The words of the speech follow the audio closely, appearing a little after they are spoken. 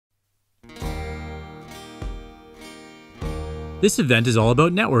This event is all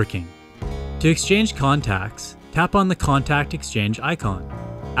about networking. To exchange contacts, tap on the Contact Exchange icon.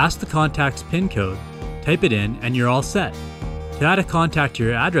 Ask the contact's PIN code, type it in, and you're all set. To add a contact to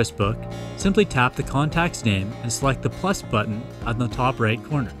your address book, simply tap the contact's name and select the plus button on the top right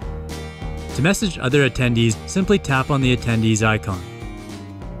corner. To message other attendees, simply tap on the attendee's icon.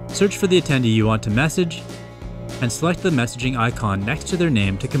 Search for the attendee you want to message, and select the messaging icon next to their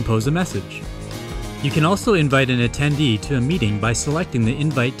name to compose a message. You can also invite an attendee to a meeting by selecting the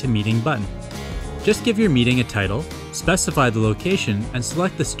Invite to Meeting button. Just give your meeting a title, specify the location, and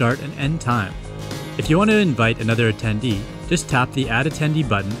select the start and end time. If you want to invite another attendee, just tap the Add Attendee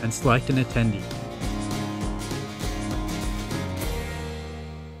button and select an attendee.